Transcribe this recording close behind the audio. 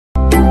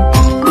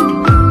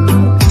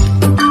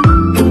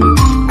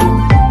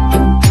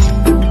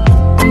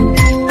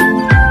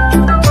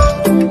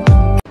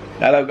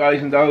guys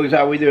and dolls,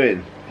 how are we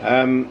doing?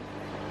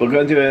 We're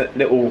going to do a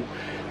little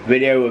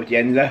video of the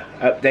Endler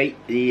update,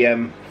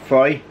 the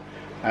fry.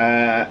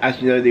 As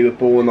you know, they were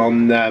born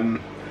on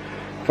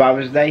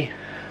Father's Day,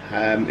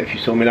 if you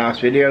saw my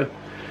last video,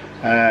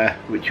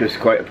 which was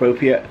quite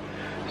appropriate.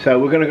 So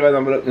we're going to go and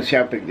have a look and see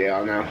how big they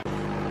are now.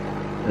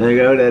 There you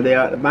go, there they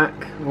are at the back.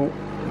 Oh,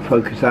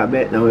 focus that a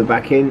bit, now we're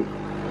back in.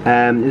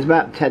 There's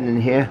about 10 in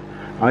here.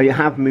 I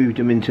have moved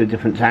them into a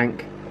different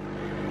tank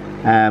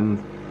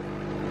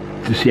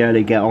to see how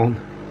they get on.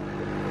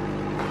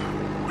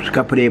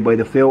 Scuppered here by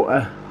the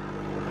filter.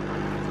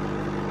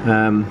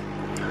 Some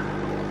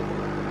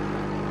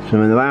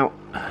of them out.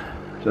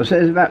 So I said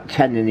there's about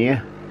 10 in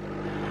here.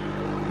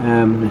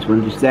 This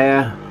one just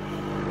there.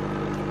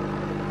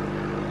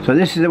 So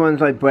this is the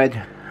ones I bred,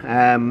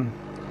 and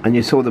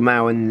you saw the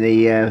male and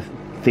the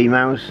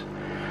females.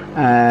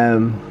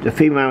 The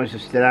females are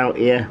still out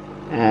here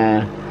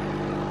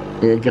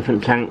in a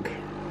different tank,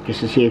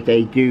 just to see if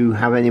they do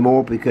have any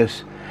more,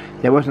 because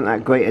there wasn't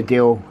that great a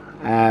deal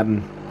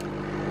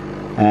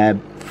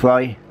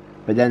fry,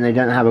 but then they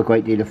don't have a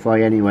great deal of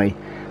fry anyway.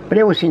 But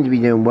they all seem to be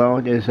doing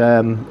well. There's,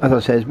 as I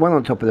said, there's one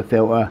on top of the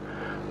filter,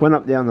 one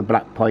up there on the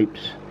black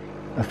pipes,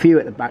 a few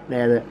at the back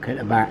there, look at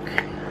the back,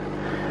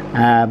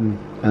 and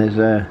there's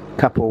a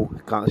couple,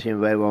 can't see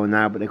them very well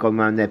now, but they've gone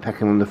around there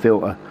pecking on the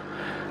filter.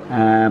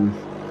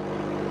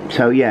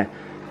 So yeah,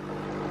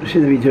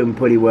 seem to be doing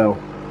pretty well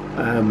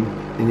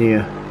in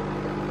here.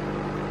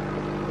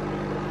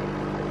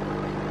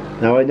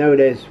 Now I know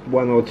there's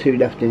one or two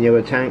left in the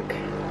other tank,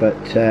 but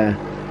I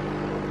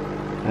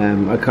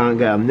can't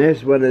get them.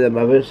 There's one of the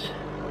mothers.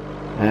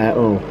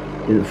 Oh,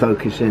 didn't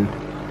focus in.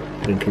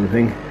 Drinking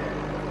thing.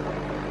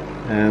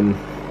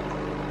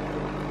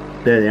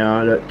 There they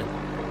are. Look,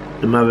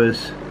 the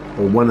mothers,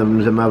 or one of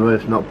them's a mother,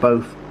 if not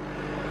both.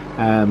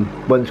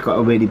 One's got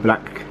a really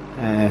black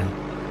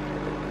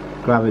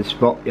gravid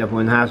spot. The other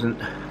one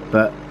hasn't.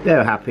 But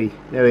they're happy.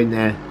 They're in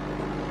there.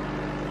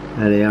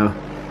 There they are.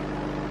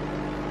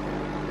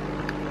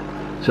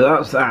 So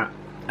that's that.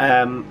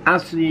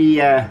 As to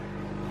the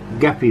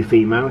guppy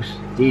females,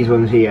 these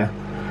ones here,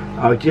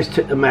 I just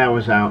took the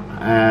males out,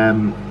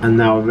 and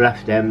now I've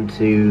left them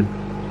to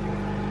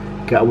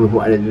get on with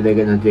whatever they're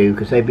going to do,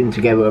 because they've been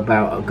together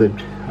about a good,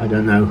 I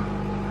don't know,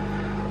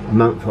 a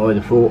month I'd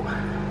have thought.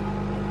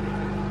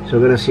 So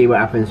we're going to see what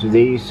happens with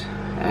these.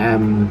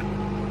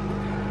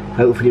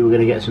 Hopefully we're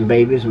going to get some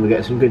babies and we'll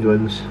get some good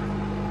ones.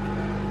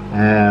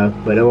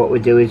 But what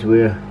we'll do is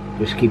we're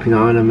just keep an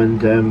eye on them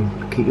and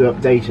keep you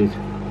updated.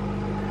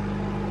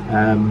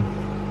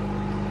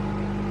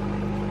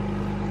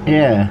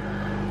 Yeah,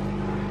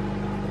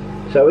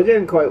 so we're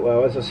doing quite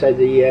well. As I said,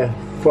 the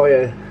fry,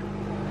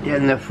 the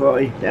Endler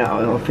fry,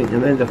 I think the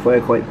Endler fry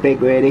are quite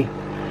big really.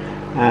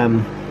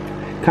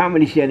 Can't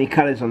really see any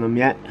colours on them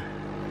yet.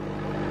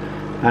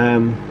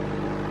 I'm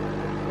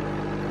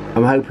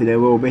hoping there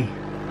will be.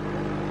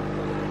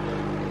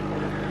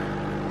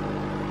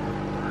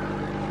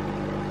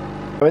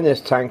 In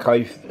this tank,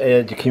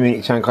 the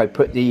community tank, I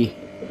put the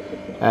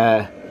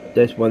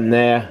there's one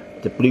there,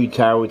 the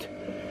blue-tailed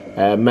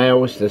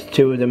males. There's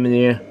two of them in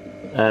here.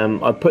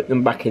 I put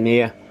them back in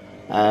here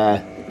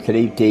to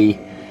leave the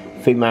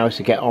females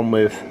to get on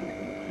with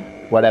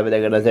whatever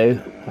they're going to do.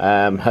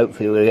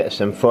 Hopefully we'll get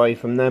some fry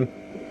from them.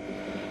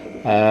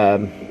 But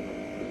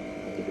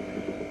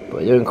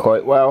we're doing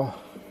quite well.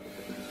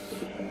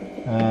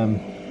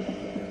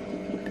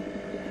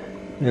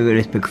 Look at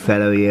this big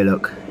fellow here,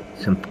 look.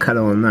 Some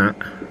colour on that.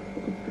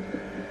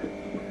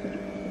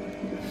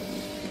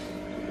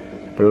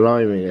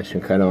 Blimey, there's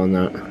some colour on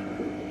that.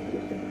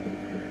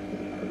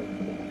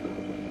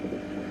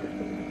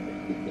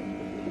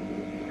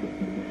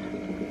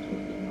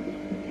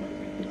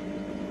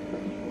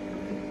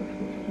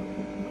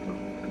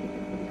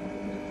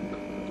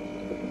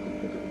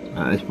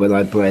 That is what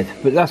I bred.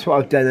 But that's what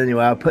I've done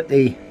anyway. I'll put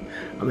the,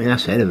 I mean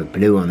that's a hell of a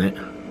blue on it.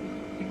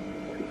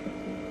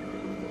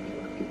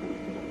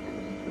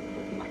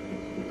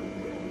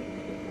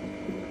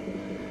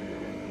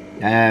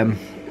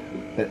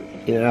 But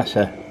you know, that's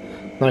a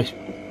nice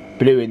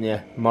blue in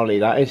the molly,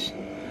 that is.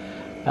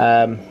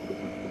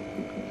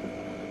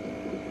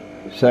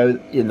 So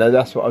you know,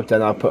 that's what I've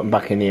done. I'll put them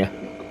back in here.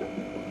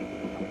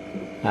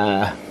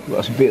 We've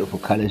got some beautiful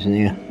colours in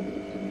here.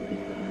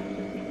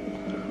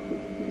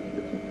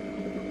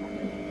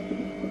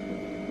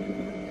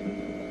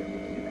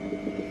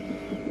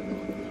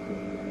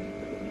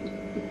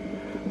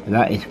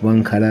 That is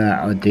one colour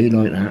that I do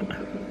like that.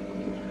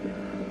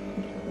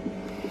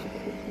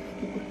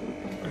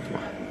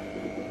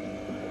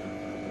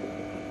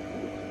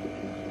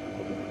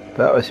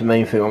 But that was the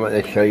main thing I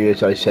wanted to show you,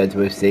 as I said,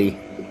 was the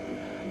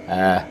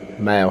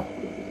male.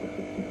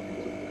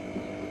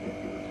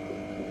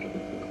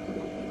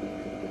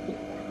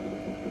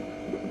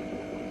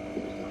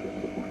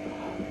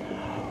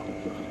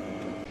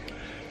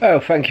 Well,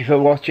 thank you for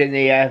watching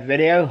the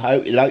video. I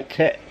hope you liked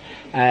it.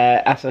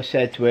 As I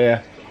said,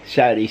 we're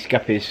Saturday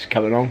Scuppies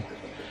coming on,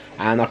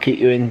 and I'll keep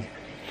you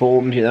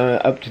informed, you know,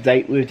 up to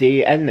date with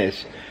the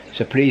Endlers.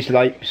 So please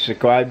like,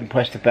 subscribe and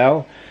press the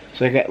bell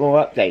so I get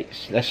more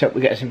updates. Let's hope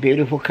we get some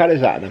beautiful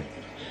colours out of them.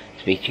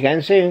 Speak to you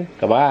again soon.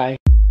 Goodbye.